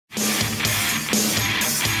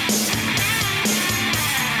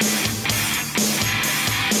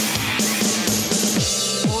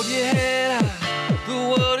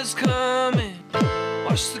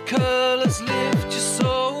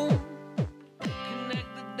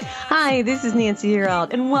Hi, this is Nancy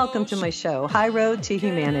Yearout, and welcome to my show, High Road to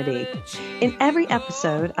Humanity. In every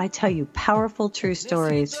episode, I tell you powerful true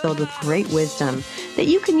stories filled with great wisdom that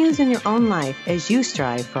you can use in your own life as you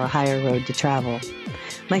strive for a higher road to travel.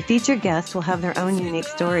 My featured guests will have their own unique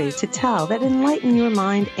stories to tell that enlighten your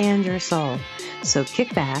mind and your soul. So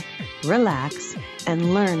kick back, relax,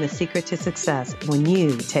 and learn the secret to success when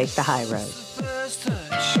you take the high road. First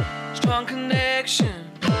touch, strong connection,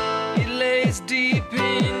 it lays deep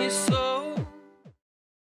in your soul.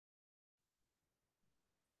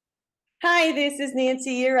 Hi, this is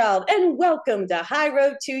Nancy Yearout, and welcome to High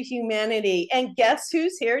Road to Humanity. And guess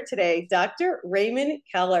who's here today? Dr. Raymond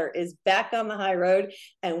Keller is back on the high road,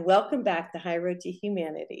 and welcome back to High Road to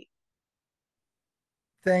Humanity.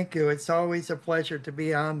 Thank you. It's always a pleasure to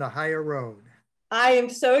be on the higher road. I am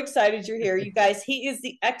so excited you're here. You guys, he is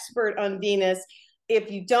the expert on Venus. If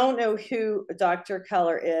you don't know who Dr.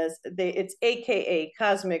 Keller is, it's AKA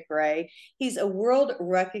Cosmic Ray. He's a world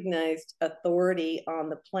recognized authority on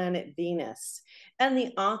the planet Venus and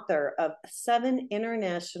the author of 7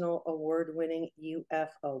 international award-winning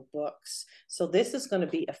UFO books. So this is going to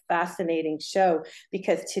be a fascinating show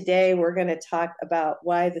because today we're going to talk about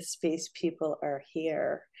why the space people are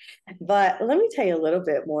here. But let me tell you a little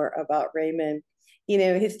bit more about Raymond. You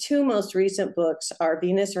know, his 2 most recent books are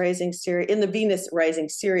Venus Rising series. In the Venus Rising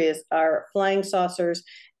series are Flying Saucers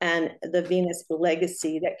and The Venus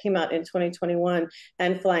Legacy that came out in 2021,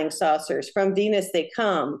 and Flying Saucers. From Venus They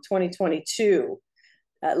Come, 2022.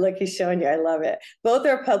 Look, he's showing you. I love it. Both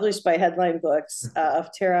are published by Headline Books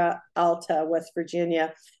of Terra Alta, West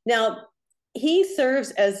Virginia. Now, he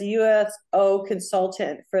serves as USO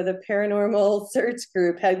consultant for the Paranormal Search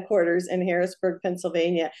Group headquarters in Harrisburg,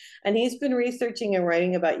 Pennsylvania. And he's been researching and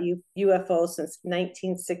writing about UFOs since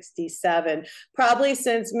 1967, probably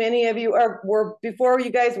since many of you were before you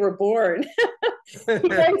guys were born. He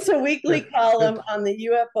writes a weekly column on the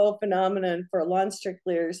UFO phenomenon for Lawn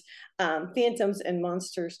Strickler's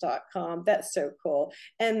phantomsandmonsters.com. That's so cool.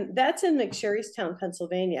 And that's in McSherrystown,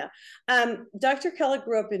 Pennsylvania. Dr. Keller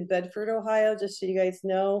grew up in Bedford, Ohio, just so you guys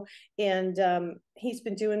know. And he's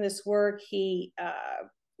been doing this work. He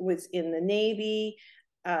was in the Navy.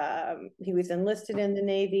 He was enlisted in the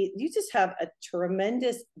Navy. You just have a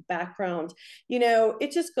tremendous background. You know,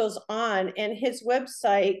 it just goes on. And his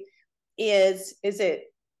website is it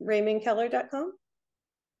raymondkeller.com?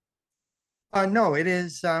 No, it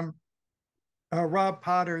is Rob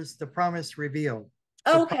Potter's The Promise Revealed.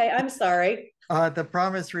 Okay, I'm sorry.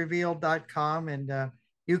 ThePromiseRevealed.com, and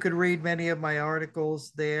you could read many of my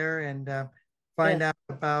articles there and find out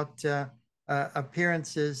about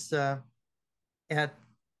appearances at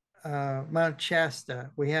Mount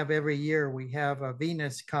Shasta. We have every year, we have a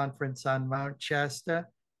Venus conference on Mount Shasta.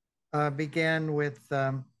 Began with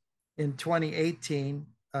in 2018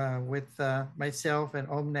 with myself and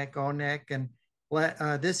Omnek Onek, and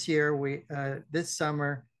this year this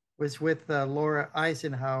summer was with Laura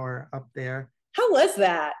Eisenhower up there. How was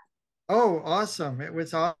that? Oh, awesome! It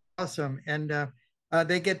was awesome, and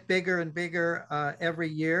they get bigger and bigger every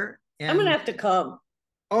year. And I'm gonna have to come.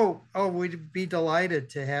 Oh, we'd be delighted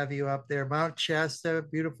to have you up there. Mount Shasta,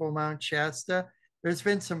 beautiful Mount Shasta. There's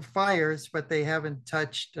been some fires, but they haven't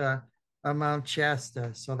touched Mount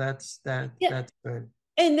Shasta, so that's good.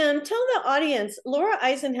 And tell the audience, Laura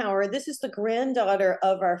Eisenhower, this is the granddaughter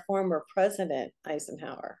of our former president,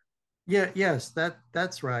 Eisenhower. Yes,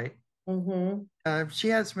 that's right. Mm-hmm. She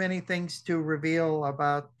has many things to reveal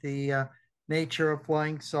about the nature of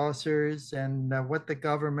flying saucers and what the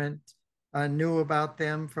government knew about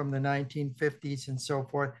them from the 1950s and so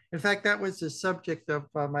forth. In fact, that was the subject of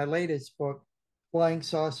my latest book, Flying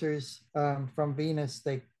Saucers from Venus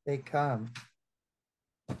They Come.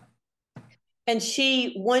 And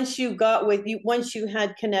once you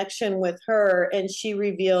had connection with her and she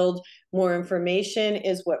revealed more information,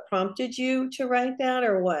 is what prompted you to write that,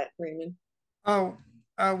 or what, Raymond? Oh,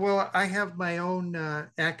 well, I have my own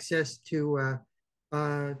access to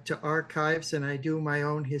archives, and I do my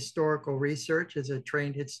own historical research as a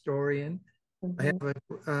trained historian. Mm-hmm. I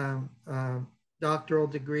have a doctoral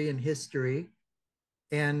degree in history,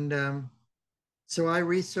 and so I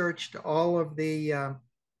researched all of the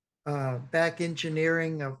back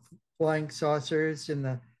engineering of flying saucers in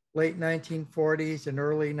the late 1940s and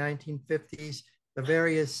early 1950s, the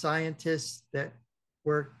various scientists that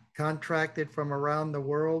were contracted from around the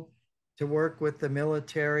world to work with the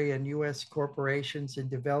military and US corporations in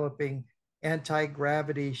developing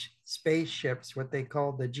anti-gravity spaceships, what they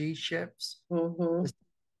call the G ships,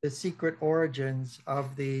 the secret origins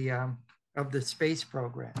of the space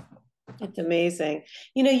program. It's amazing.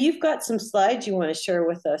 You know, you've got some slides you want to share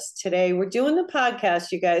with us today. We're doing the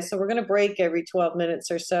podcast, you guys, so we're going to break every 12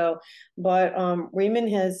 minutes or so. But Raymond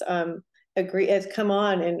has has come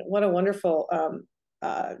on, and what a wonderful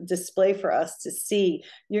display for us to see.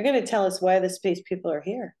 You're going to tell us why the space people are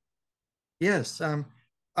here. Yes,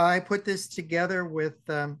 I put this together with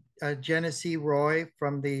Genesee Roy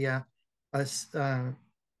from the uh,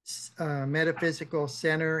 uh, Metaphysical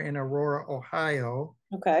Center in Aurora, Ohio.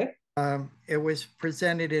 Okay. It was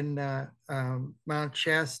presented in Mount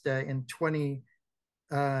Shasta in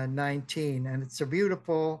 2019, and it's a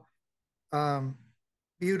beautiful, um,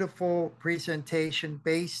 beautiful presentation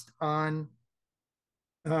based on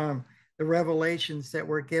um, the revelations that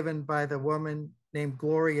were given by the woman named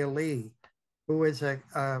Gloria Lee, who was a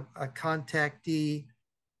contactee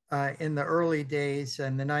in the early days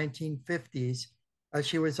in the 1950s.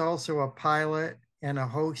 She was also a pilot and a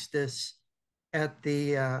hostess at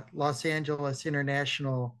the Los Angeles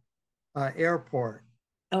International Airport.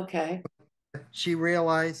 Okay. She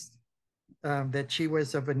realized that she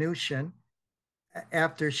was a Venusian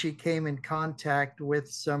after she came in contact with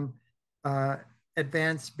some uh,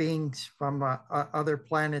 advanced beings from other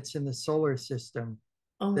planets in the solar system.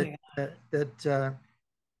 Oh That my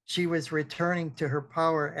she was returning to her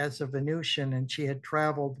power as a Venusian, and she had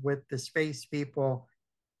traveled with the space people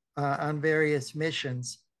on various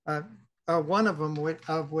missions. One of them,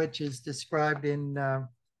 of which is described in my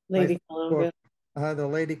Lady book, Columbia. the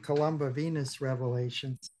Lady Columba Venus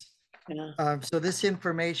Revelations. Yeah. So this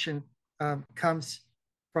information comes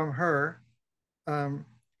from her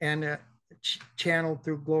and channeled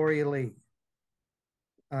through Gloria Lee.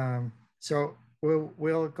 So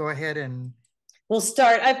we'll go ahead and We'll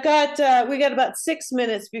start. We got about 6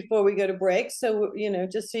 minutes before we go to break. So, you know,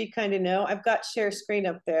 just so you kind of know, I've got share screen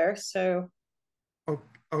up there. So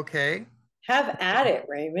okay. have at it,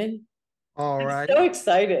 Raymond. All I'm right. so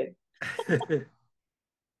excited.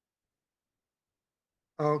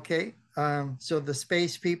 Okay. So the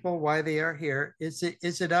space people, why they are here. Is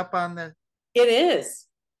it up on the It is.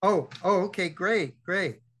 okay, great.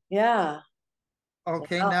 Yeah.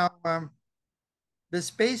 Okay, Wow. now the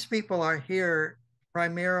space people are here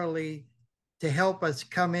primarily to help us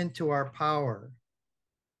come into our power.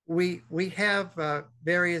 We have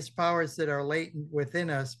various powers that are latent within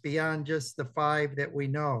us beyond just the five that we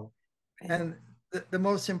know. Okay. And the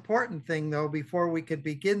most important thing, though, before we could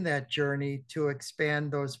begin that journey to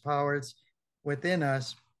expand those powers within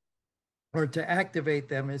us or to activate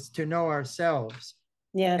them, is to know ourselves.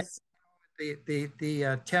 Yes.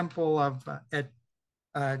 The temple of at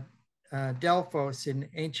uh, Delphos in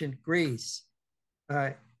ancient Greece,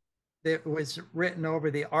 that was written over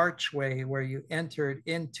the archway where you entered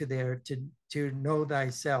into there to know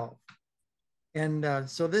thyself. And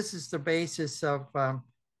so this is the basis of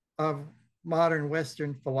modern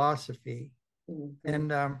Western philosophy. Mm-hmm.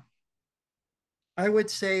 And I would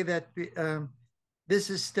say that this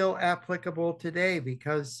is still applicable today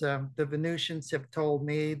because the Venusians have told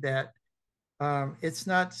me that it's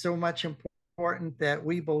not so much important that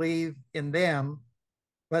we believe in them,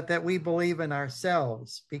 but that we believe in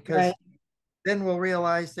ourselves, because Right. then we'll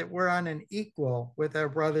realize that we're on an equal with our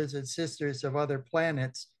brothers and sisters of other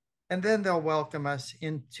planets. And then they'll welcome us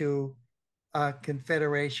into a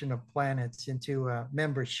confederation of planets, into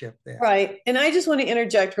membership there. Right. And I just want to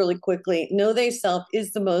interject really quickly. Know thyself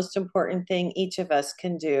is the most important thing each of us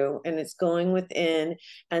can do. And it's going within.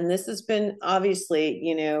 And this has been obviously,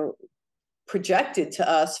 you know, projected to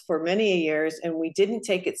us for many years, and we didn't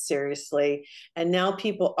take it seriously. And now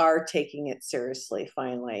people are taking it seriously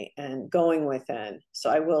finally and going within. So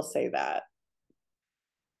I will say that.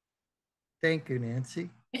 Thank you, Nancy.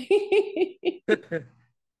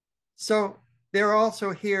 So they're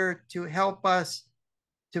also here to help us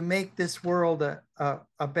to make this world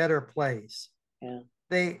a better place. Yeah.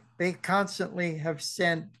 They constantly have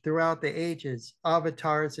sent throughout the ages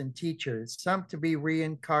avatars and teachers, some to be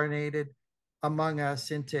reincarnated among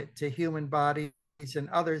us into human bodies, and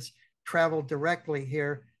others travel directly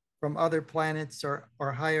here from other planets or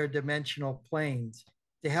higher dimensional planes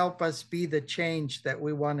to help us be the change that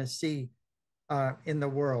we want to see in the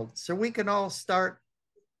world. So we can all start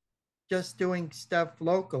just doing stuff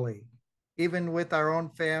locally, even with our own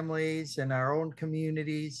families and our own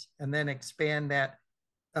communities, and then expand that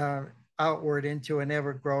uh, outward into an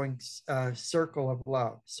ever-growing circle of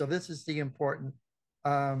love. So this is the important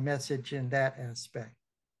message in that aspect.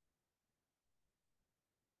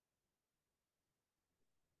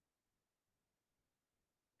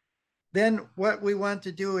 Then what we want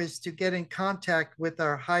to do is to get in contact with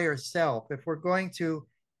our higher self. If we're going to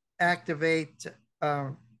activate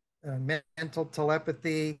mental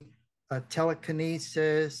telepathy,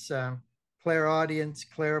 telekinesis, clairaudience,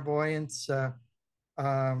 clairvoyance,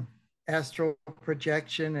 um, astral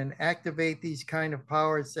projection, and activate these kind of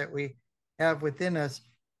powers that we have within us,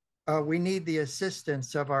 we need the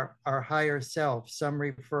assistance of our higher self. Some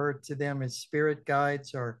refer to them as spirit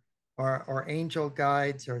guides or angel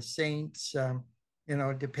guides or saints,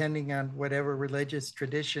 depending on whatever religious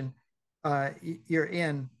tradition you're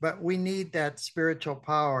in. But we need that spiritual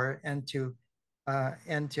power and to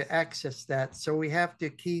access that. So we have to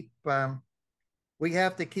keep an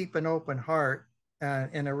open heart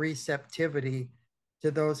and a receptivity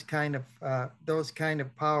to those kind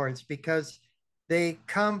of powers, because they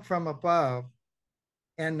come from above,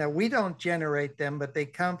 and we don't generate them, but they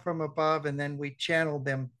come from above, and then we channel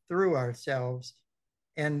them through ourselves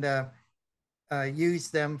and use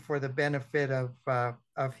them for the benefit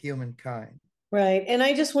of humankind. Right. And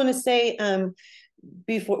I just want to say,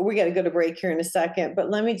 before we got to go to break here in a second, but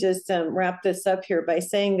let me just wrap this up here by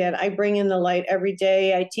saying that I bring in the light every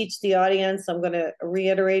day. I teach the audience. I'm going to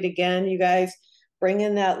reiterate again, you guys, bring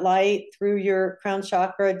in that light through your crown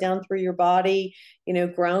chakra, down through your body,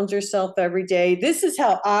 ground yourself every day. This is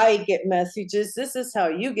how I get messages. This is how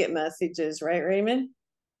you get messages, right, Raymond?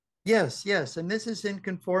 Yes, yes. And this is in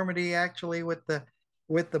conformity actually with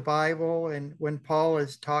the Bible. And when Paul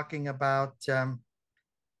is talking about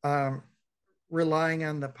um, relying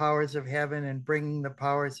on the powers of heaven and bringing the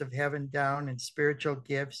powers of heaven down and spiritual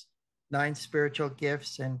gifts, 9 spiritual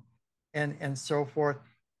gifts, and so forth.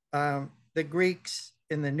 The Greeks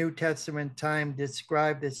in the New Testament time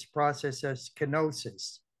describe this process as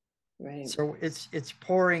kenosis. Right. So it's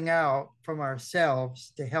pouring out from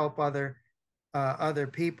ourselves to help other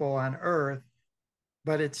people on earth,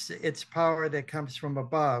 but it's power that comes from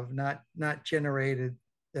above, not generated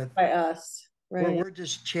by us. Right. We're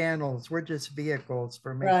just channels. We're just vehicles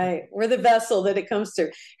for making. Right. We're the vessel that it comes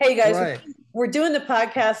through. Hey, guys, right. we're doing the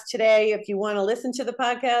podcast today. If you want to listen to the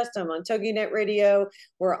podcast, I'm on TogiNet Radio.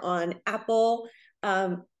 We're on Apple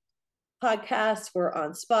Podcasts. We're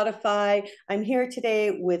on Spotify. I'm here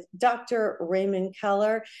today with Dr. Raymond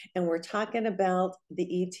Keller, and we're talking about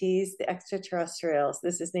the ETs, the extraterrestrials.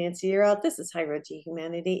 This is Nancy You're Out. This is High Road to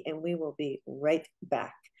Humanity, and we will be right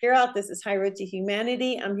back. You're Out. This is High Road to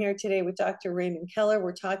Humanity. I'm here today with Dr. Raymond Keller.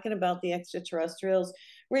 We're talking about the extraterrestrials.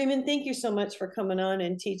 Raymond, thank you so much for coming on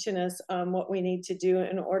and teaching us what we need to do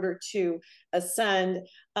in order to ascend.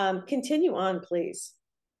 Continue on, please.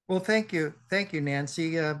 Well, thank you,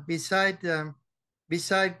 Nancy. Beside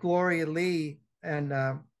Gloria Lee and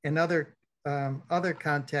other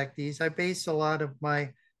contactees, I base a lot of my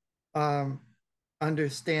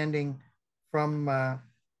understanding from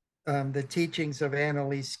the teachings of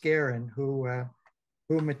Annalise Guerin, who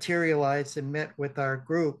materialized and met with our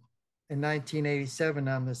group in 1987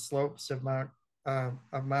 on the slopes of Mount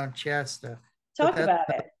Shasta. Talk about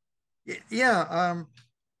it. Yeah.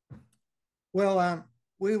 Well,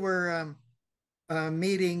 we were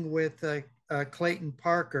meeting with Clayton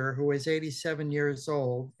Parker, who is 87 years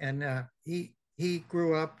old, and he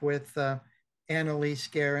grew up with Annalise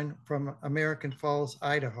Guerin from American Falls,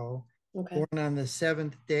 Idaho, born on the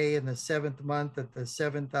 7th day in the 7th month at the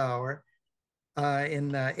 7th hour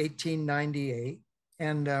in 1898.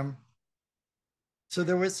 And so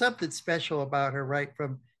there was something special about her right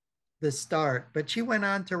from the start. But she went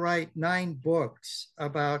on to write 9 books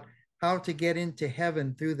about how to get into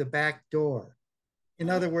heaven through the back door. In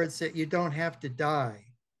other words, that you don't have to die,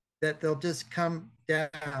 that they'll just come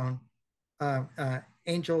down,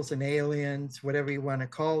 angels and aliens, whatever you want to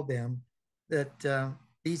call them, that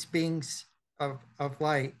these beings of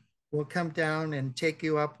light will come down and take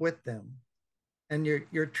you up with them. And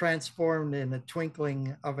you're transformed in the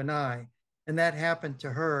twinkling of an eye. And that happened to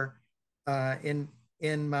her in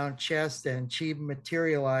Mount Shasta, and she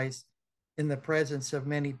materialized in the presence of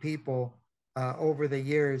many people over the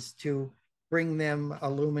years to bring them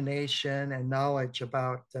illumination and knowledge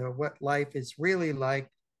about what life is really like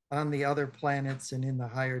on the other planets and in the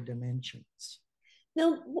higher dimensions.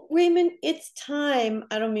 Now, Raymond, it's time.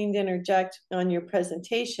 I don't mean to interject on your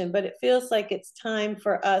presentation, but it feels like it's time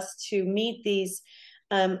for us to meet these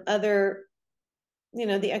other,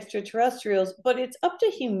 the extraterrestrials, but it's up to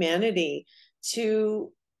humanity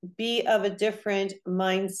to be of a different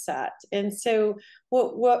mindset. And so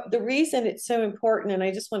what the reason it's so important, and I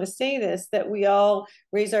just want to say this, that we all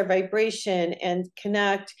raise our vibration and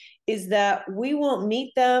connect, is that we won't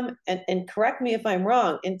meet them, and correct me if I'm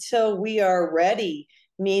wrong, until we are ready,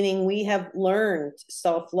 meaning we have learned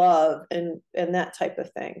self-love and that type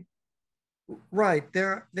of thing. Right.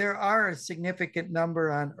 There are a significant number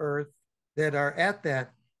on Earth that are at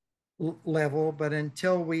that level, but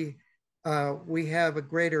until we we have a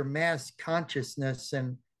greater mass consciousness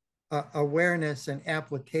and awareness and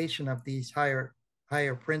application of these higher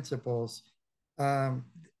principles, um,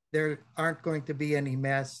 there aren't going to be any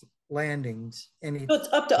mass landings. So it's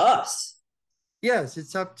up to us. Yes,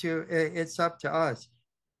 it's up to us.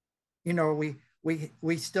 You know,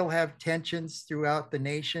 we still have tensions throughout the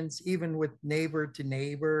nations, even with neighbor to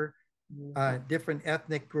neighbor, different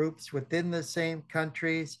ethnic groups within the same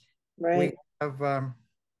countries. We Right. have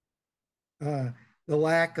uh, the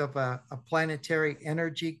lack of a planetary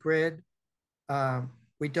energy grid.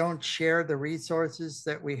 We don't share the resources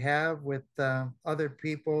that we have with other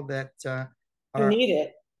people that You are, need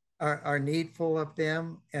it. are needful of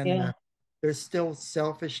them, and Yeah. there's still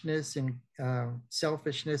selfishness and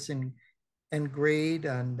greed,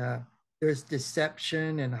 and there's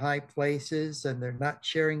deception in high places, and they're not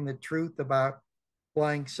sharing the truth about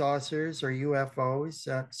flying saucers or UFOs.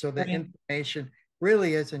 So the Right. information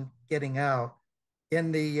really isn't getting out.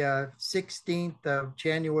 In the 16th of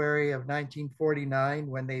January of 1949,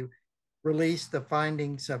 when they released the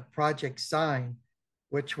findings of Project Sign,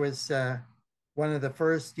 which was one of the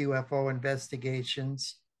first UFO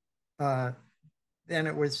investigations, uh, then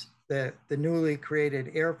it was the newly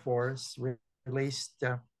created Air Force released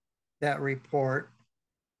that report.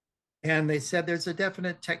 And they said there's a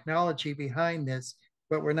definite technology behind this,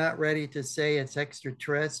 but we're not ready to say it's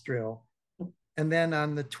extraterrestrial. And then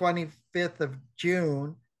on the 25th of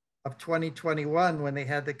June of 2021, when they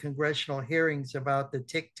had the congressional hearings about the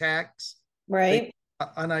Tic Tacs, the Right.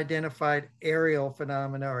 unidentified aerial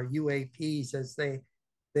phenomena, or UAPs as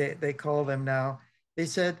they call them now, they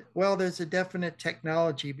said, well, there's a definite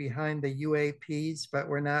technology behind the UAPs, but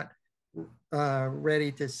we're not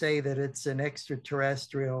ready to say that it's an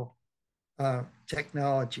extraterrestrial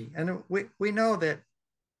technology. And we know that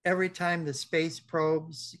every time the space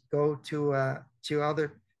probes go to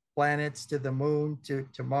other planets, to the moon,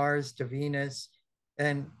 to Mars, to Venus,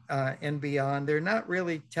 and beyond, they're not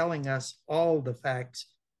really telling us all the facts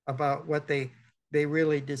about what they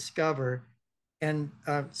really discover. And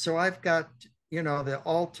so I've got, you know, the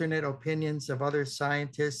alternate opinions of other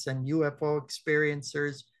scientists and UFO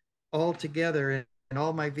experiencers all together in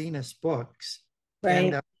all my Venus books.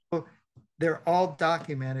 And Right. they're all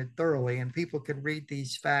documented thoroughly, and people can read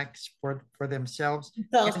these facts for themselves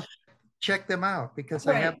So, and check them out because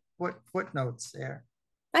I have right. footnotes there.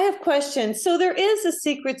 I have questions. So there is a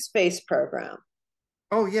secret space program.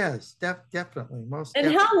 Oh yes, definitely, most And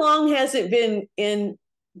definitely. how long has it been in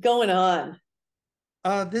going on?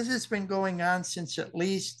 This has been going on since at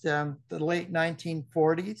least the late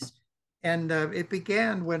 1940s, and it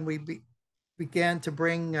began when began to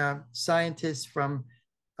bring scientists from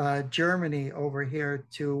Germany over here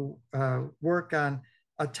to work on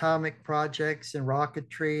atomic projects and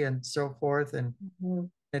rocketry and so forth, and Mhm.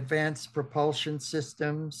 advanced propulsion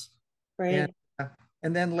systems. And, Right. uh,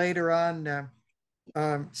 and then later on,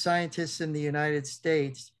 scientists in the United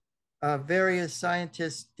States, various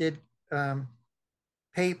scientists did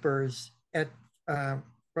papers at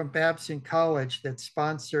from Babson College that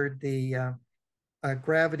sponsored the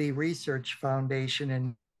Gravity Research Foundation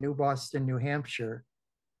in New Boston, New Hampshire.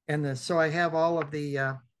 And so I have all of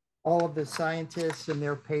the scientists and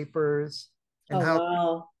their papers, and Oh,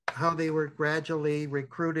 wow. how they were gradually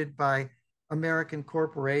recruited by American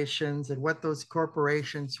corporations, and what those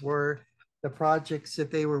corporations were, the projects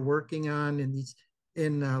that they were working on in these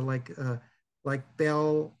in like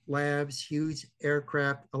Bell Labs, Hughes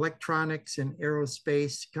Aircraft, electronics and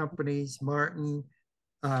aerospace companies, Martin,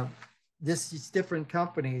 uh, these different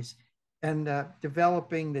companies, and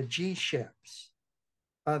developing the G ships,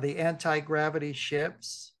 the anti-gravity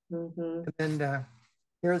ships. Hmm. And then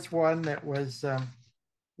here's one that was,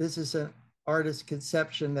 this is an artist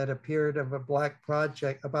conception that appeared of a black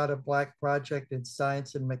project, about a black project in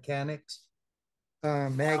Science and Mechanics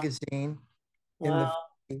magazine in the Wow.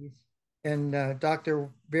 50s. And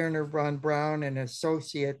Dr. Werner von Braun, an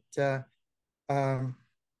associate um,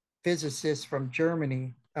 physicist from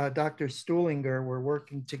Germany, Dr. Stuhlinger, were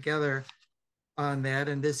working together on that.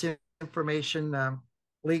 And this information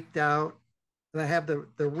leaked out. And I have the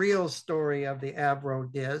real story of the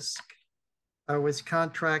Avro disc. I was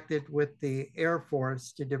contracted with the Air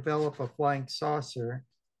Force to develop a flying saucer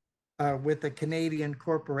with a Canadian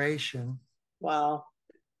corporation. Wow.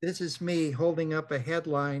 This is me holding up a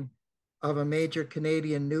headline of a major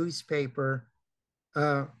Canadian newspaper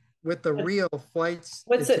uh, with the real flight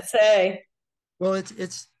What's statistics. it say? Well,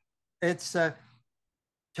 it's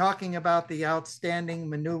talking about the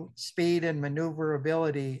outstanding speed and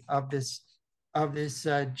maneuverability of this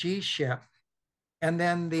G ship, and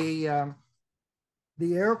then the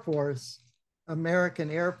Air Force American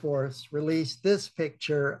Air Force released this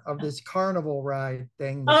picture of this carnival ride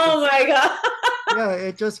thing that just, Oh my God. yeah,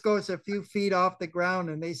 it just goes a few feet off the ground,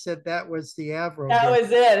 and they said that was the Avro That gun.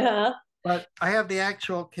 was it, huh? But I have the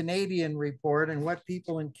actual Canadian report and what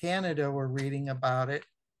people in Canada were reading about it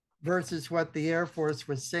versus what the Air Force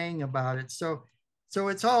was saying about it. So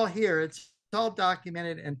it's all here. It's all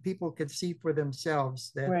documented, and people can see for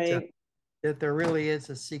themselves Right. that there really is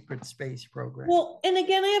a secret space program. Well, and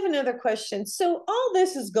again, I have another question. So all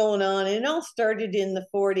this is going on, and it all started in the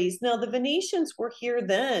 40s. Now, the Venetians were here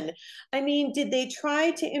then. I mean, did they try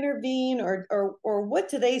to intervene, or what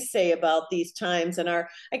do they say about these times and our,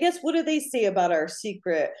 I guess, what do they say about our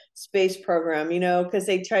secret space program, because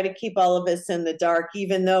they try to keep all of us in the dark,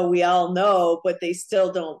 even though we all know, but they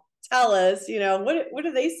still don't tell us, what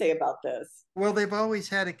do they say about this? Well, they've always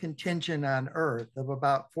had a contingent on Earth of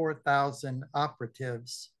about 4,000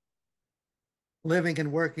 operatives living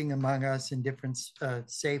and working among us in different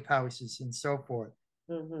safe houses and so forth.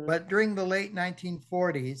 Mm-hmm. But during the late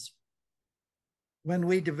 1940s, when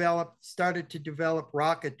we started to develop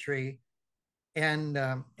rocketry and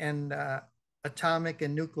atomic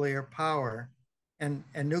and nuclear power and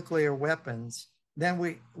nuclear weapons, then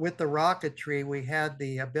with the rocketry, we had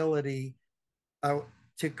the ability uh,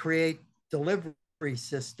 to create delivery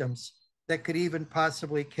systems that could even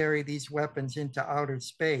possibly carry these weapons into outer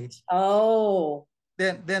space. Oh,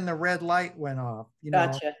 Then the red light went off.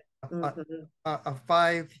 gotcha. A, Mm-hmm. a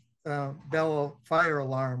five bell fire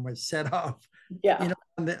alarm was set off. Yeah.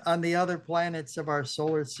 On the other planets of our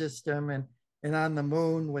solar system and on the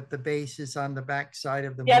moon with the bases on the backside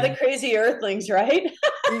of the Yeah, the moon. crazy earthlings, right?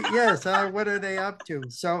 Yes, what are they up to?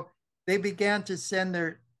 So they began to send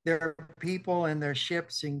their people and their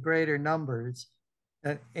ships in greater numbers,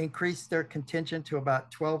 increased their contingent to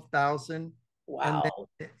about 12,000, and Wow.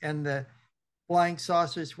 the flying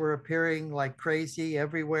saucers were appearing like crazy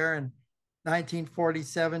everywhere in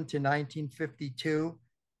 1947 to 1952.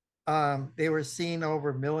 They were seen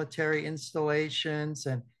over military installations,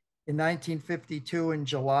 and in 1952 in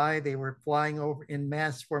July, they were flying over in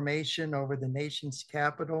mass formation over the nation's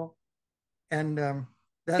capital. And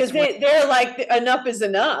Because that's what, they're like, enough is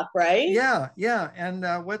enough, right? yeah, yeah. And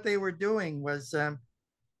what they were doing was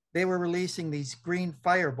they were releasing these green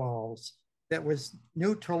fireballs that was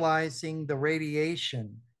neutralizing the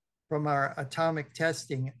radiation from our atomic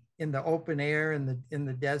testing in the open air in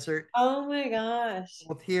the desert, Oh my gosh.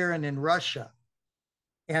 both here and in Russia.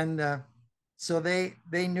 And so they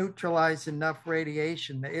neutralized enough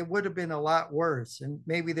radiation. It would have been a lot worse, and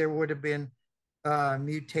maybe there would have been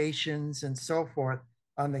mutations and so forth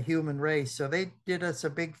on the human race. So they did us a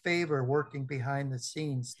big favor working behind the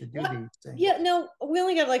scenes to do What? these things. Yeah, no, we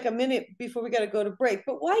only got like a minute before we got to go to break.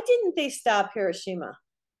 But why didn't they stop Hiroshima?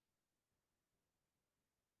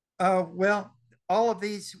 Well, all of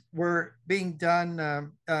these were being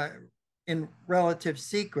done in relative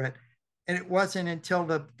secret. And it wasn't until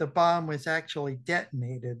the bomb was actually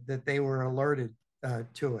detonated that they were alerted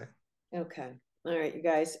to it. Okay. All right, you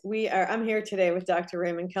guys. I'm here today with Dr.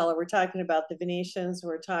 Raymond Keller. We're talking about the Venetians,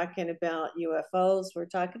 we're talking about UFOs, we're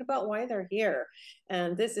talking about why they're here.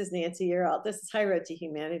 And this is Nancy Yearout. This is High Road to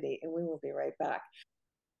Humanity, and we will be right back.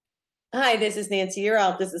 Hi, this is Nancy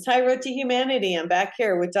Yearout. This is High Road to Humanity. I'm back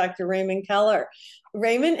here with Dr. Raymond Keller.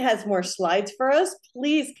 Raymond has more slides for us.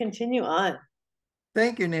 Please continue on.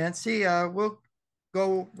 Thank you, Nancy. We'll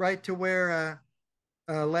go right to where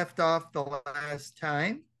left off the last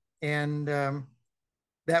time. And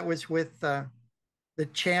that was with the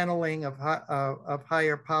channeling of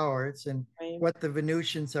higher powers and Right. what the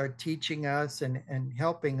Venusians are teaching us and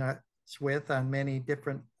helping us with on many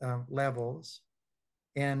different levels.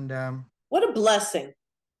 And What a blessing.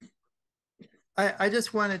 I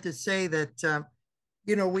just wanted to say that,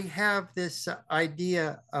 we have this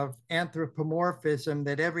idea of anthropomorphism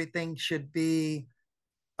that everything should be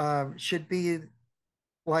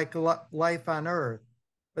like life on Earth,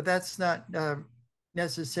 but that's not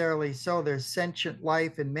necessarily so. There's sentient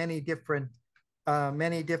life in many different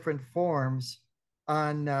forms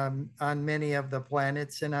on many of the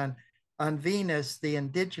planets, and on Venus, the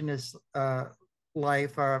indigenous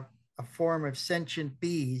life are a form of sentient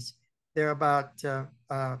bees. They're about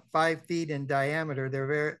 5 feet in diameter.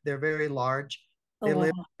 They're very large. Oh, They wow.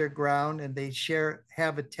 live underground and they share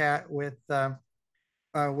habitat with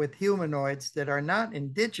humanoids that are not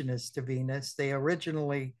indigenous to Venus. They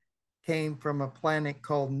originally came from a planet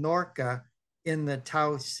called Norca in the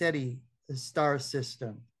Tau Ceti star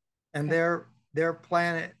system, and Okay. their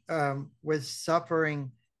planet was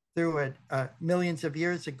suffering through it millions of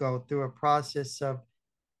years ago through a process of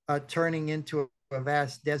turning into a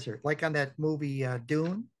vast desert, like on that movie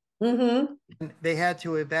Dune. Mm-hmm. They had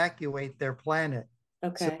to evacuate their planet.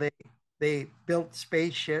 So Okay. they built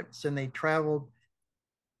spaceships and they traveled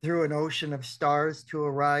through an ocean of stars to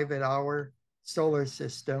arrive at our solar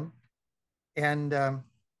system, and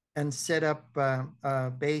set up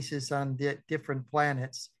bases on different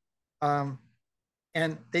planets. Um,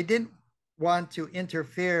 and they didn't want to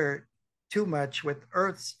interfere too much with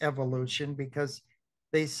Earth's evolution because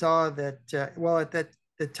they saw that, well, at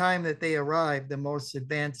the time that they arrived, the most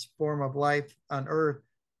advanced form of life on Earth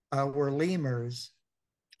were lemurs.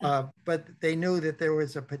 But they knew that there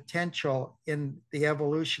was a potential in the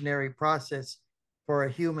evolutionary process for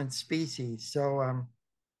a human species. So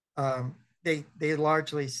they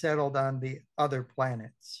largely settled on the other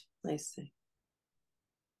planets. I see.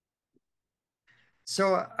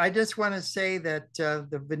 So I just want to say that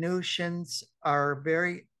the Venusians are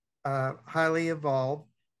very highly evolved.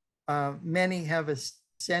 Many have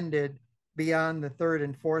ascended beyond the third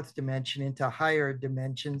and fourth dimension into higher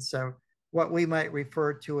dimensions of what we might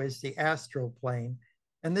refer to as the astral plane.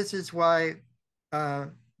 And this is why uh,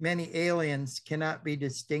 many aliens cannot be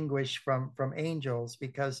distinguished from angels,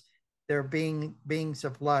 because they're beings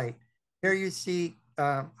of light. Here you see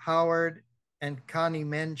Howard and Connie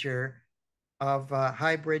Menger of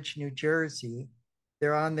High Bridge, New Jersey.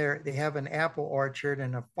 They're on there. They have an apple orchard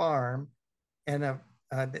and a farm, and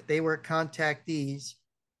they were contactees.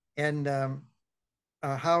 And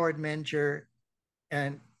Howard Menger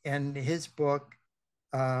and his book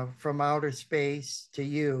From Outer Space to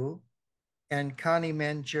You, and Connie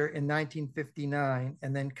Menger in 1959,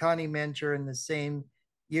 and then Connie Menger in the same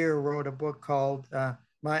year wrote a book called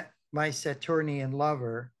My Saturnian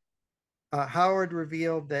Lover. Howard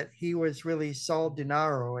revealed that he was really Sol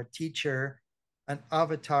Dinaro, a teacher, an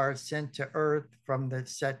avatar sent to Earth from the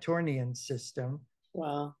Saturnian system.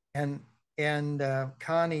 Wow. And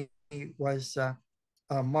Connie was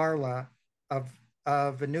Marla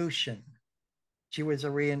of Venusian. She was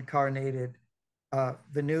a reincarnated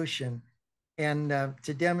Venusian. And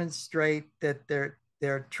to demonstrate that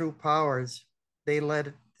their true powers, they let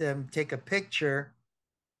them take a picture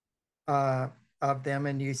of them,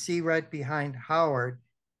 and you see right behind Howard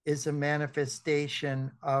is a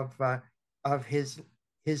manifestation of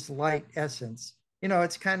his light essence. You know,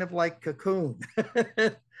 it's kind of like Cocoon.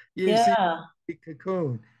 You see Yeah. the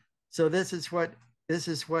Cocoon. So this is what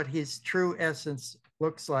his true essence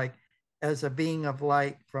looks like as a being of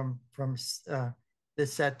light from the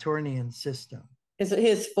Saturnian system.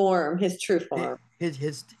 His form, his true form.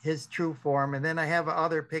 His true form. And then I have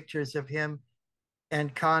other pictures of him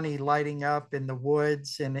and Connie lighting up in the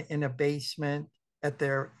woods and in a basement at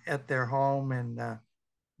their home. And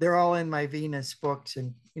they're all in my Venus books.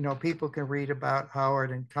 And you know, people can read about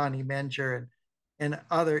Howard and Connie Menger and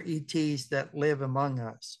other ETs that live among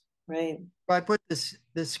us. Right. So I put this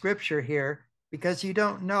scripture here because you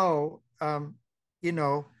don't know, you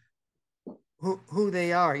know, who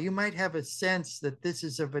they are. You might have a sense that this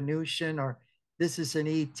is a Venusian or this is an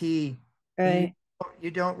ET, and Right.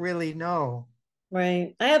 you don't really know.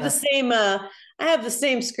 Right. I have the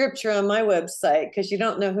same scripture on my website because you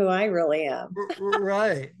don't know who I really am.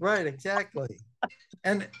 Right, exactly.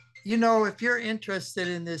 And you know, if you're interested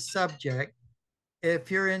in this subject,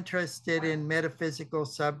 if you're interested in metaphysical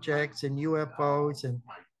subjects and UFOs and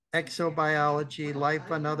exobiology,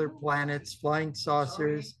 life on other planets, flying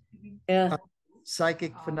saucers, Yeah.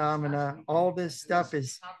 psychic phenomena, all this stuff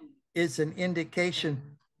is an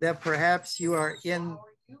indication that perhaps you are in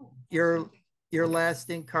your last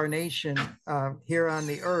incarnation here on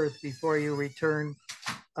the earth before you return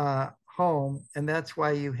home, and that's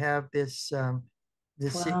why you have this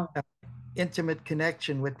Wow. intimate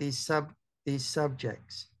connection with these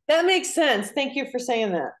subjects. That makes sense. Thank you for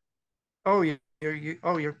saying that. Oh,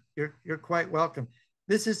 you're quite welcome.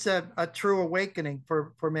 This is a true awakening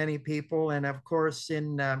for many people, and of course,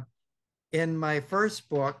 in my first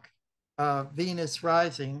book, Venus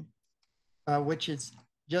Rising, which is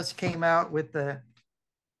just came out with the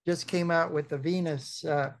Venus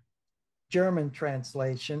German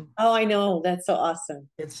translation. Oh, I know. That's so awesome.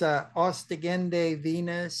 It's Ostegende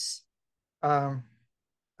Venus, um,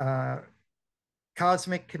 uh,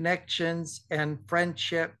 Cosmic Connections and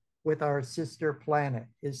Friendship with Our Sister Planet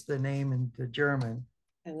is the name in the German.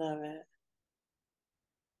 I love it.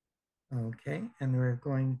 Okay, and we're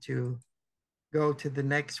going to go to the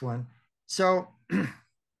next one. So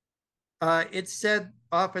it's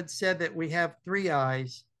often said that we have three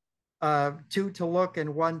eyes, two to look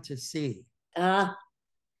and one to see. Ah,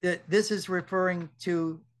 That this is referring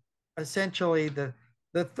to essentially the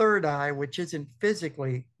third eye, which isn't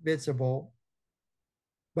physically visible,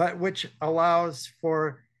 but which allows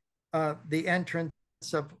for the entrance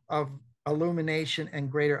of illumination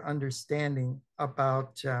and greater understanding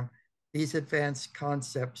about these advanced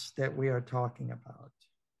concepts that we are talking about.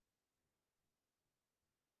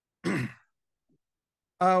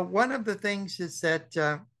 One of the things is that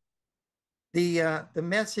the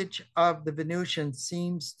message of the Venusian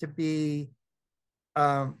seems to be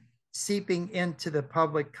seeping into the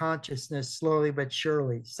public consciousness slowly but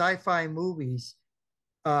surely. Sci-fi movies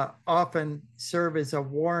often serve as a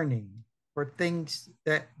warning for things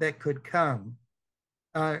that could come.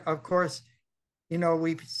 Of course,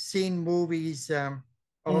 we've seen movies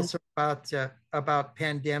also about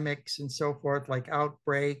pandemics and so forth, like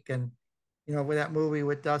Outbreak, and with that movie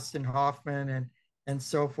with Dustin Hoffman and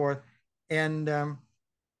so forth. And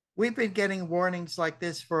we've been getting warnings like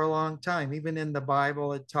this for a long time. Even in the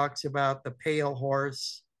Bible, it talks about the pale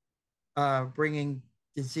horse bringing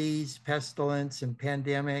disease, pestilence, and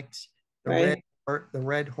pandemics. Right. The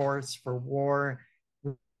red horse for war,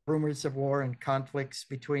 rumors of war and conflicts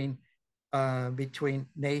between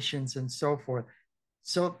nations and so forth.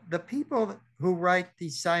 So the people who write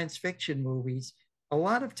these science fiction movies, a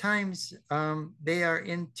lot of times they are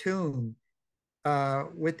in tune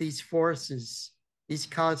with these forces, these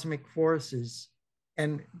cosmic forces,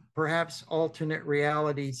 and perhaps alternate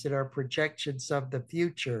realities that are projections of the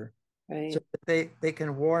future, Right. so that they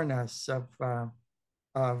can warn us of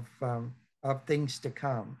things to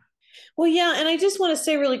come. Well, yeah, and I just want to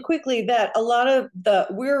say really quickly that a lot of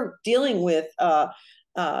we're dealing with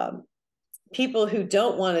people who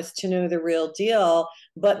don't want us to know the real deal,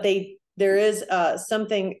 but there is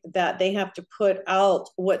something that they have to put out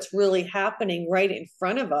what's really happening right in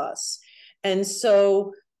front of us. And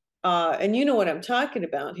so and you know what I'm talking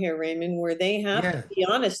about here, Raymond, where they have to be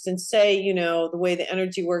honest and say, the way the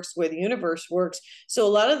energy works, the way the universe works. So a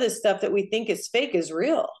lot of this stuff that we think is fake is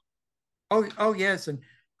real. Oh yes, and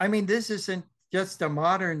I mean, this isn't just a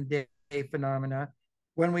modern day phenomena.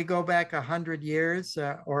 When we go back 100 years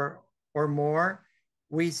or more,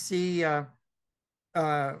 we see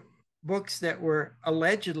books that were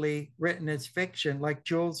allegedly written as fiction, like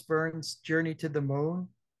Jules Verne's Journey to the Moon,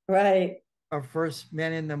 Right. of First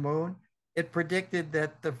Men in the Moon. It predicted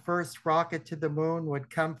that the first rocket to the moon would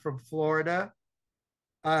come from Florida.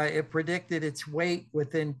 It predicted its weight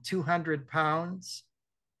within 200 pounds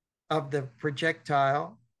of the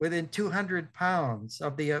projectile, within 200 pounds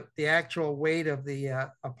of the actual weight of the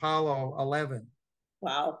Apollo 11.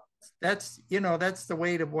 Wow. That's the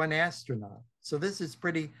weight of one astronaut. So this is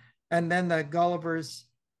pretty. And then the Gulliver's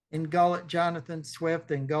Jonathan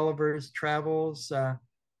Swift and Gulliver's Travels.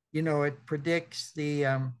 It predicts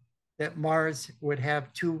that Mars would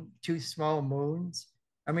have two small moons.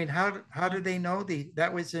 I mean, how do they know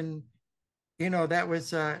that was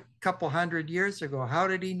a couple hundred years ago. How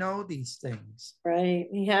did he know these things? Right.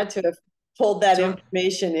 He had to have pulled that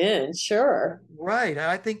information in. Sure. Right.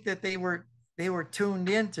 I think that they were tuned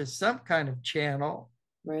into some kind of channel.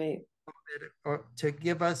 Right. To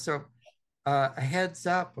give us a heads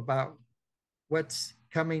up about what's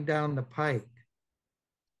coming down the pike.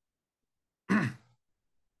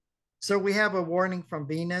 So we have a warning from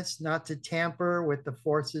Venus not to tamper with the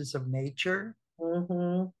forces of nature.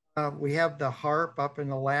 Mm-hmm. We have the HARP up in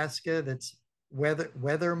Alaska, that's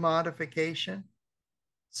weather modification.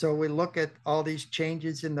 So we look at all these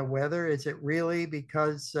changes in the weather. Is it really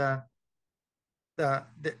because the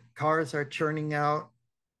cars are churning out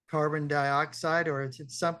carbon dioxide, or is it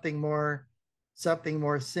something more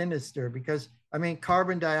sinister? Because I mean,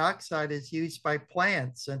 carbon dioxide is used by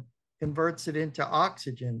plants and converts it into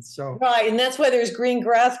oxygen. So right, and that's why there's green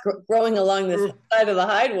grass growing along the side of the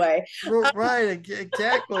highway. Right,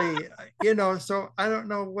 exactly. So I don't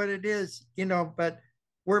know what it is, but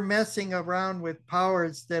we're messing around with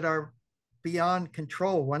powers that are beyond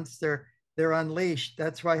control once they're unleashed.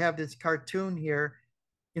 That's why I have this cartoon here,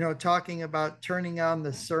 talking about turning on the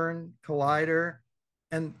CERN collider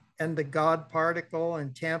and the God particle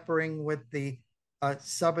and tampering with the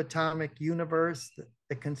subatomic universe,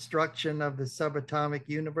 the construction of the subatomic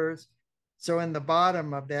universe. So in the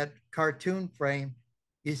bottom of that cartoon frame,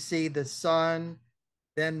 you see the sun,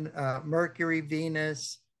 then Mercury,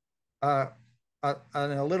 Venus, and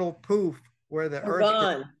a little poof where the Earth,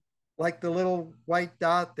 gone. Like the little white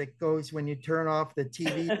dot that goes when you turn off the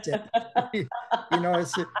TV set.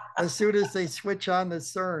 as soon as they switch on the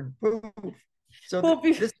CERN, poof. So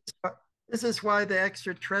this is why the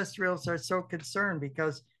extraterrestrials are so concerned,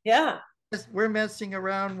 because we're messing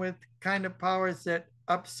around with kind of powers that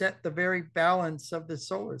upset the very balance of the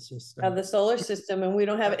solar system. And we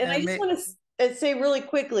don't have it. And I just want to say really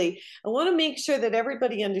quickly, I want to make sure that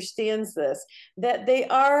everybody understands this, that they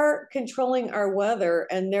are controlling our weather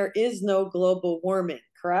and there is no global warming,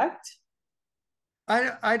 correct?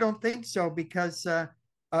 I don't think so because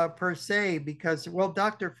per se, because, well,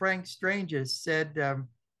 Dr. Frank Stranges said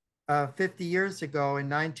 50 years ago in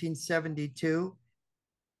 1972,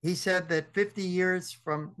 he said that 50 years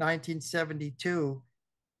from 1972,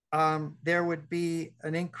 there would be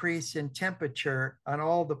an increase in temperature on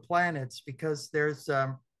all the planets because there's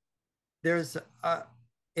a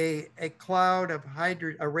cloud of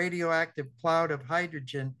a radioactive cloud of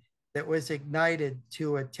hydrogen that was ignited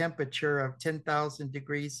to a temperature of 10,000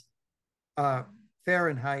 degrees uh,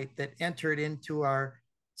 Fahrenheit that entered into our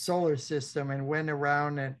solar system and went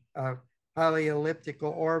around a highly elliptical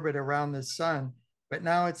orbit around the sun. But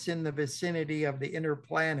now it's in the vicinity of the inner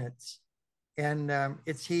planets, and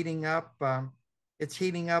it's heating up. It's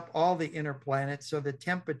heating up all the inner planets, so the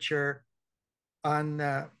temperature on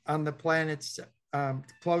the planets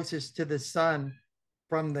closest to the sun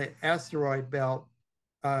from the asteroid belt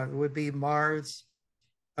would be Mars,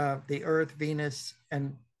 the Earth, Venus,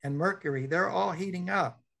 and Mercury. They're all heating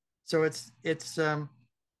up. So it's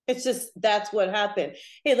just that's what happened.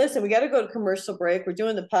 Hey, listen, we got to go to commercial break. We're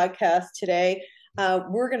doing the podcast today.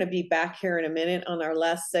 We're going to be back here in a minute on our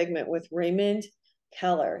last segment with Raymond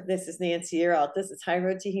Keller. This is Nancy Yearout. This is High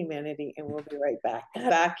Road to Humanity, and we'll be right back.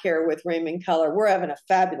 Back here with Raymond Keller. We're having a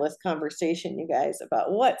fabulous conversation, you guys,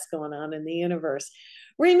 about what's going on in the universe.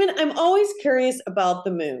 Raymond, I'm always curious about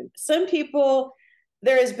the moon. Some people,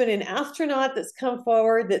 there has been an astronaut that's come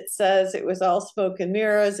forward that says it was all smoke and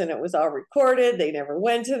mirrors and it was all recorded. They never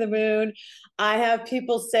went to the moon. I have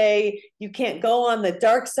people say you can't go on the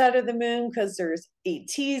dark side of the moon because there's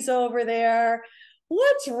ETs over there.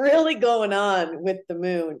 What's really going on with the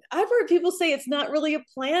moon? I've heard people say it's not really a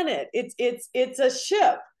planet. It's a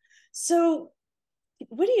ship. So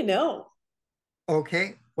what do you know?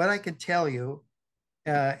 okay. What I can tell you,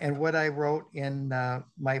 and what I wrote in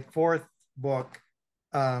my fourth book,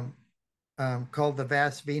 um, called The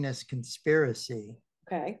Vast Venus Conspiracy,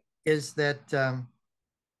 Okay. is that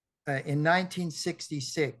in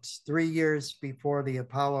 1966, 3 years before the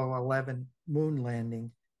Apollo 11 moon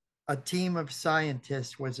landing, a team of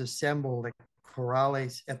scientists was assembled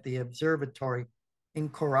at the observatory in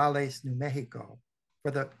Corrales, New Mexico,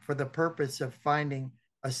 for the purpose of finding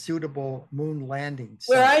a suitable moon landing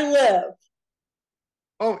Where site. I live.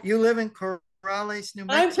 Oh, you live in Corrales, New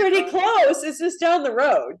I'm Mexico? pretty close. It's just down the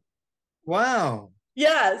road. Wow.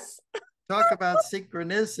 Yes. Talk about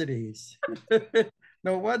synchronicities.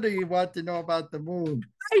 No wonder you want to know about the moon.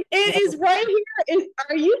 It is right here.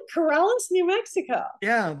 Are you Corrales, New Mexico?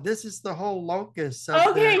 Yeah, this is the whole locus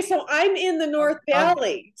Okay, so I'm in the North of,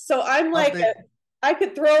 Valley. So I'm of like the I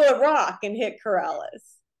could throw a rock and hit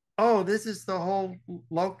Corrales. oh, this is the whole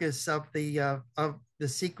locus of the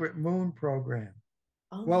secret moon program.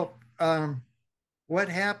 Oh, Well, what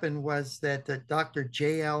happened was that Dr.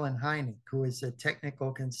 J. Allen Hynek, who is a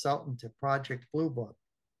technical consultant to Project Blue Book,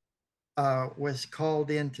 was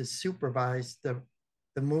called in to supervise the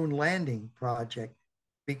moon landing project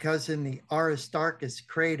because in the Aristarchus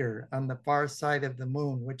crater on the far side of the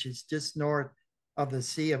moon, which is just north of the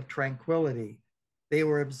Sea of Tranquility, they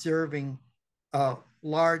were observing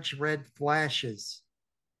large red flashes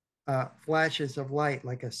of light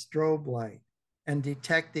like a strobe light and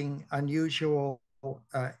detecting unusual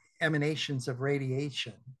emanations of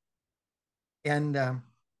radiation. And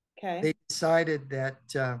okay. they decided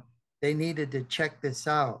that they needed to check this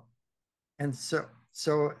out. And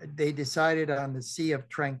so they decided on the Sea of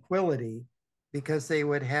Tranquility because they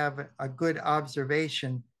would have a good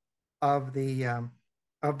observation of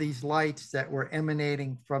of these lights that were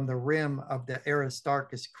emanating from the rim of the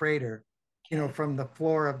Aristarchus crater, Okay. from the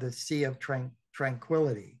floor of the Sea of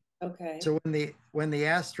Tranquility. Okay. So when the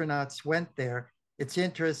astronauts went there, it's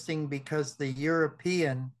interesting because the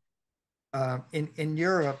European in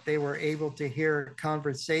Europe, they were able to hear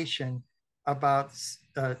conversation about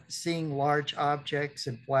seeing large objects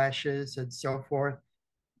and flashes and so forth,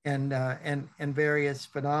 and various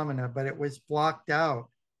phenomena, but it was blocked out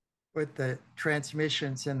with the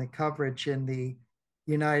transmissions and the coverage in the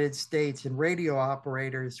United States, and radio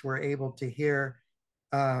operators were able to hear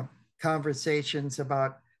uh, conversations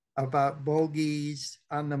about bogeys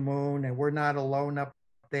on the moon, and we're not alone up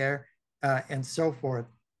there, and so forth.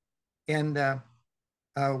 And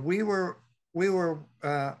we were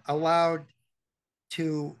allowed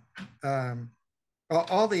to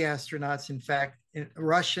all the astronauts, in fact,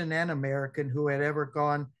 Russian and American, who had ever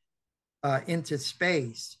gone into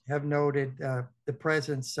space, have noted the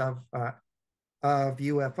presence of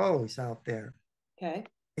UFOs out there. Okay.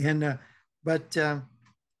 And But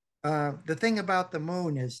the thing about the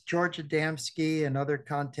moon is George Adamski and other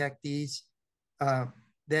contactees uh,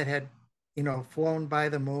 that had, flown by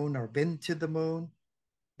the moon or been to the moon,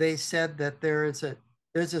 they said that there's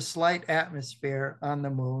a slight atmosphere on the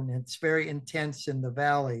moon. It's very intense in the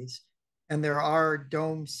valleys, and there are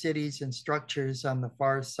dome cities and structures on the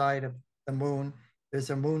far side of the moon. There's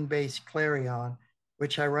a moon-based clarion,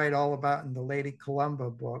 which I write all about in the Lady Columba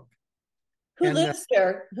book. Who And lives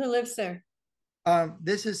there? Who lives there?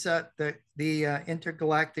 this is the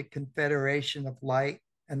Intergalactic Confederation of Light,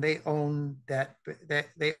 and they own that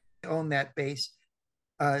base.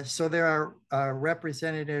 So there are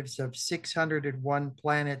representatives of 601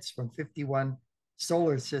 planets from 51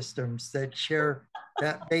 solar systems that share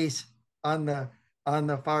that base on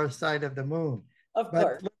the far side of the moon. Of But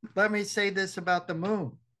course. let me say this about the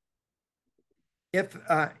moon. If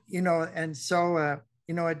and so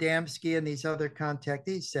Adamski and these other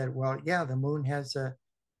contactees said, well, yeah, the moon has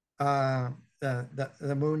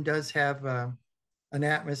the moon does have an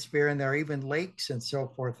atmosphere, and there are even lakes and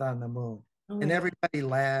so forth on the moon. Oh And my God. everybody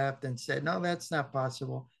laughed and said, no, that's not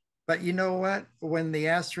possible. But you know what? When the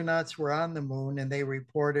astronauts were on the moon and they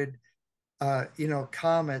reported,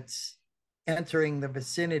 comets entering the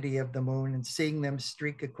vicinity of the moon and seeing them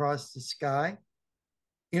streak across the sky,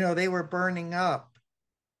 they were burning up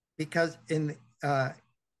because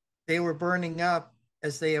they were burning up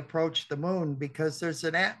as they approached the moon because there's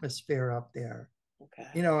an atmosphere up there, Okay.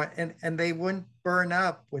 and they wouldn't burn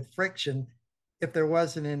up with friction if there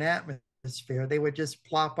wasn't an atmosphere. They would just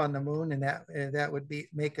plop on the moon, and that would be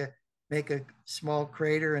make a small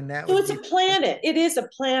crater, and that So would it's a be planet. It is a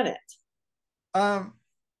planet. um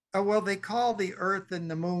well, they call the Earth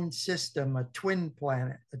and the Moon system a twin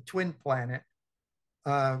planet,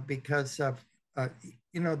 because of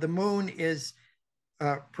the moon is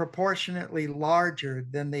proportionately larger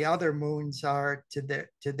than the other moons are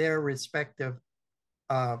to their respective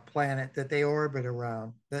planet that they orbit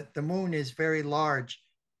around. That the moon is very large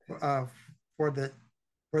uh, for the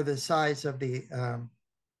for the size of the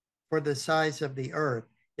Earth.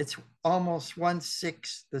 It's almost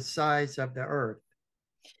 1/6 the size of the Earth.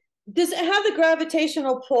 Does it have the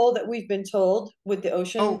gravitational pull that we've been told with the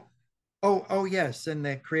ocean? Oh, oh, yes, and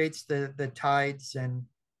that creates the tides and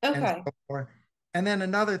Okay. so forth. And then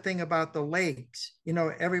another thing about the lakes,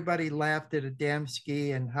 everybody laughed at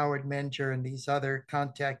Adamski and Howard Menger and these other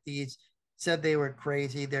contactees, said they were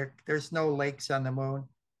crazy. There's no lakes on the moon.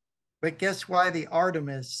 But guess why the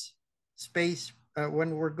Artemis space,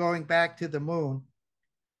 when we're going back to the moon,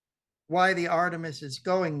 why the Artemis is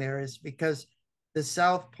going there is because the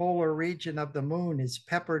south polar region of the moon is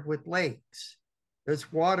peppered with lakes.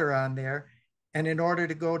 There's water on there. And in order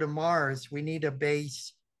to go to Mars, we need a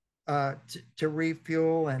base to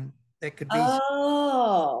refuel, and that could be,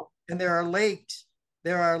 Oh. and there are lakes,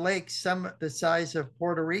 some the size of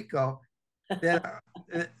Puerto Rico, that are,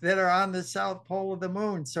 that are on the south pole of the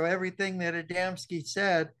moon. So everything that Adamski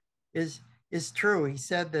said is true. He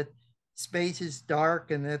said that space is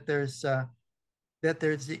dark, and that there's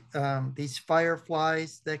these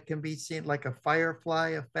fireflies that can be seen, like a firefly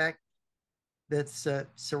effect that's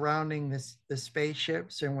surrounding the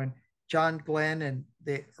spaceships. And when John Glenn and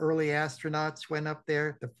the early astronauts went up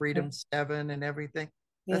there, the Freedom 7 and everything,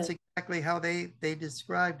 Yeah. that's exactly how they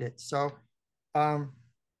described it. So,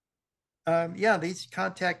 yeah, these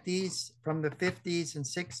contactees from the 50s and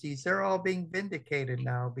 60s, they're all being vindicated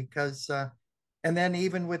now because, and then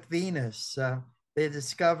even with Venus, the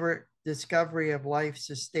discovery of life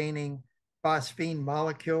sustaining phosphine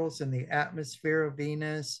molecules in the atmosphere of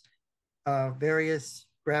Venus, various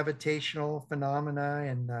gravitational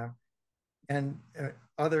phenomena and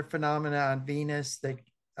other phenomena on Venus. That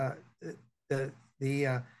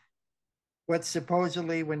the what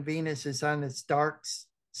supposedly, when Venus is on its dark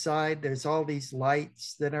side, there's all these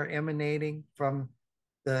lights that are emanating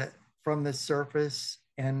the from the surface,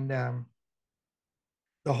 and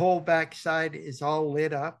the whole backside is all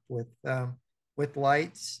lit up with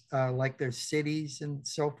lights, like there's cities and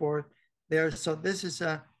so forth there. So this is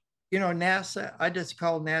NASA. I just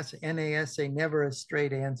call NASA never a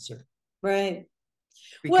straight answer, Right.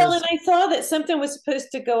 Well, and because I saw that something was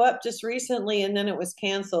supposed to go up just recently and then it was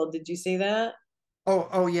canceled. Did you see that?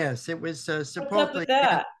 oh yes, it was What's up with supposedly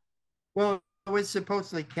that? well, it was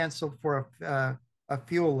supposedly canceled for a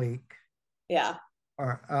fuel leak, Yeah.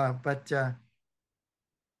 or but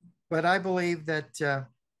I believe that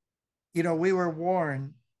we were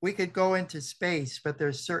warned we could go into space, but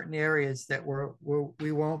there's certain areas that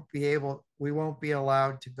we won't be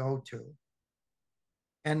allowed to go to.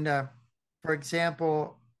 And for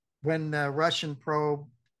example, when the Russian probe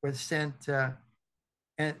was sent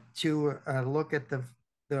and to look at the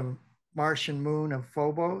Martian moon of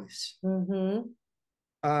Phobos.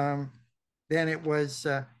 Mm-hmm. Then it was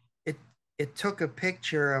it took a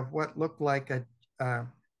picture of what looked like uh,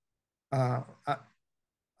 uh,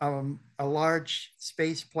 a large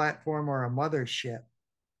space platform or a mothership,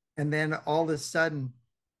 and then all of a sudden,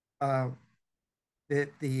 uh,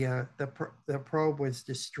 the probe was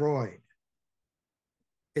destroyed.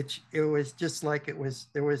 It was just like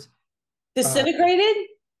there was Disintegrated?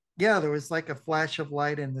 yeah, there was like a flash of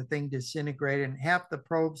light and the thing disintegrated, and half the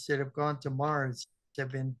probes that have gone to Mars have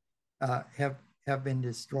been have been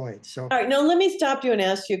destroyed. So All right, now let me stop you and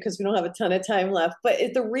ask you because we don't have a ton of time left.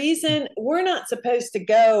 But the reason we're not supposed to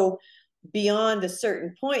go beyond a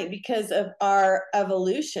certain point because of our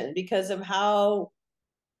evolution, because of how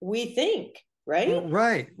we think, right?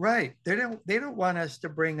 right. They don't want us to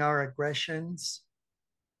bring our aggressions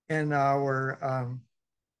and uh,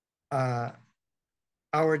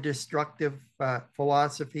 our destructive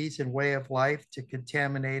philosophies and way of life to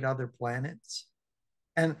contaminate other planets.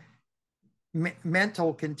 And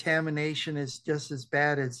mental contamination is just as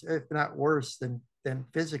bad as, if not worse, than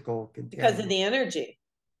physical Because of contamination. the energy.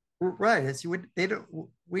 Right.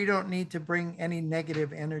 We don't need to bring any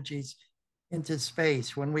negative energies into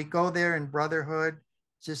space. When we go there in brotherhood,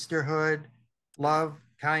 sisterhood, love,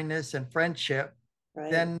 kindness, and friendship,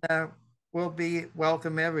 Right. then we'll be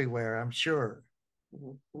welcome everywhere, I'm sure.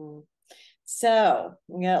 Mm-hmm. So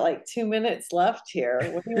we got like 2 minutes left here.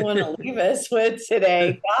 What do you want to leave us with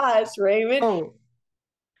today? Gosh, Raymond. Oh,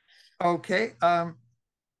 okay.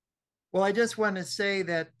 Well, I just want to say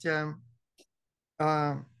that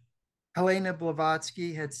um, Helena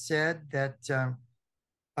Blavatsky had said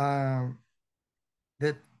um,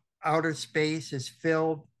 that outer space is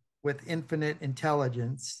filled with infinite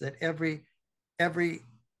intelligence. That every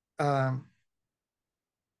um,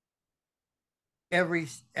 every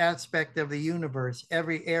aspect of the universe,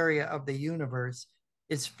 every area of the universe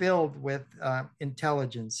is filled with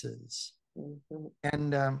intelligences. Mm-hmm.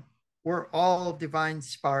 And we're all divine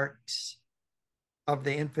sparks of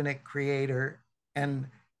the infinite creator. And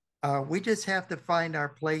we just have to find our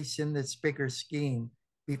place in this bigger scheme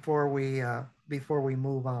before we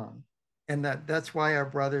move on. And that's why our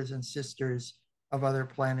brothers and sisters of other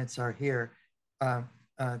planets are here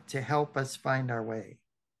to help us find our way.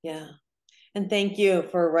 Yeah. And thank you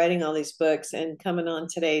for writing all these books and coming on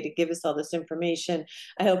today to give us all this information.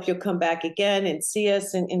 I hope you'll come back again and see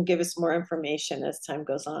us and give us more information as time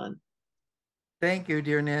goes on. Thank you,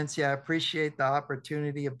 dear Nancy. I appreciate the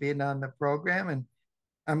opportunity of being on the program. And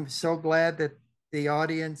I'm so glad that the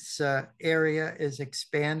audience area is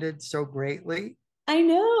expanded so greatly. I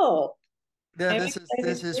know. This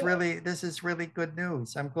is really good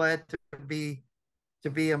news. I'm glad to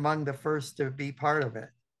be among the first to be part of it.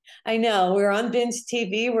 I know. We're on Binge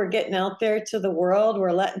TV. We're getting out there to the world.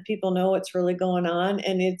 We're letting people know what's really going on,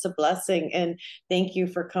 and it's a blessing. And thank you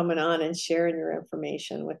for coming on and sharing your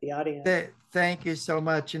information with the audience. Thank you so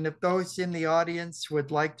much. And if those in the audience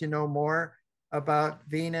would like to know more about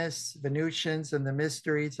Venus, Venusians, and the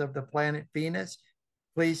mysteries of the planet Venus,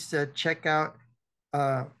 please check out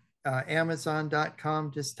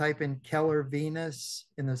Amazon.com. Just type in Keller Venus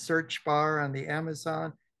in the search bar on the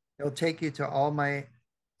Amazon. It'll take you to all my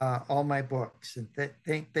books. And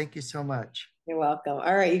thank you so much. You're welcome.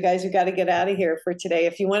 All right, you guys, we got to get out of here for today.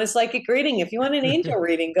 If you want a psychic reading, if you want an angel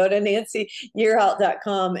reading, go to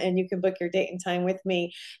nancyyearhalt.com and you can book your date and time with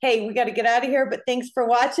me. Hey, we got to get out of here, but thanks for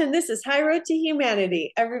watching. This is High Road to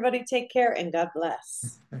Humanity. Everybody take care and God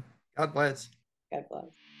bless. God bless. God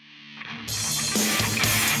bless.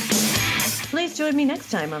 Please join me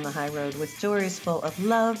next time on the High Road with stories full of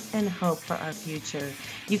love and hope for our future.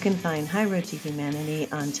 You can find High Road to Humanity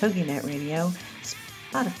on TogiNet Radio,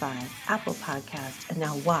 Spotify, Apple Podcast, and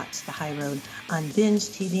now watch The High Road on Binge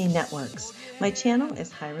TV networks. My channel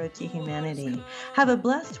is High Road to Humanity. Have a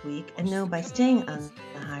blessed week, and know by staying on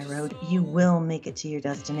the High Road, you will make it to your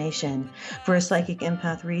destination. For a psychic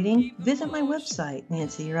empath reading, visit my website,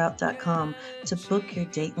 nancyyearhalt.com, to book your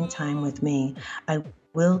date and time with me. I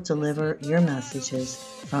will deliver your messages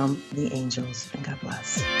from the angels, and God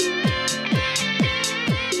bless.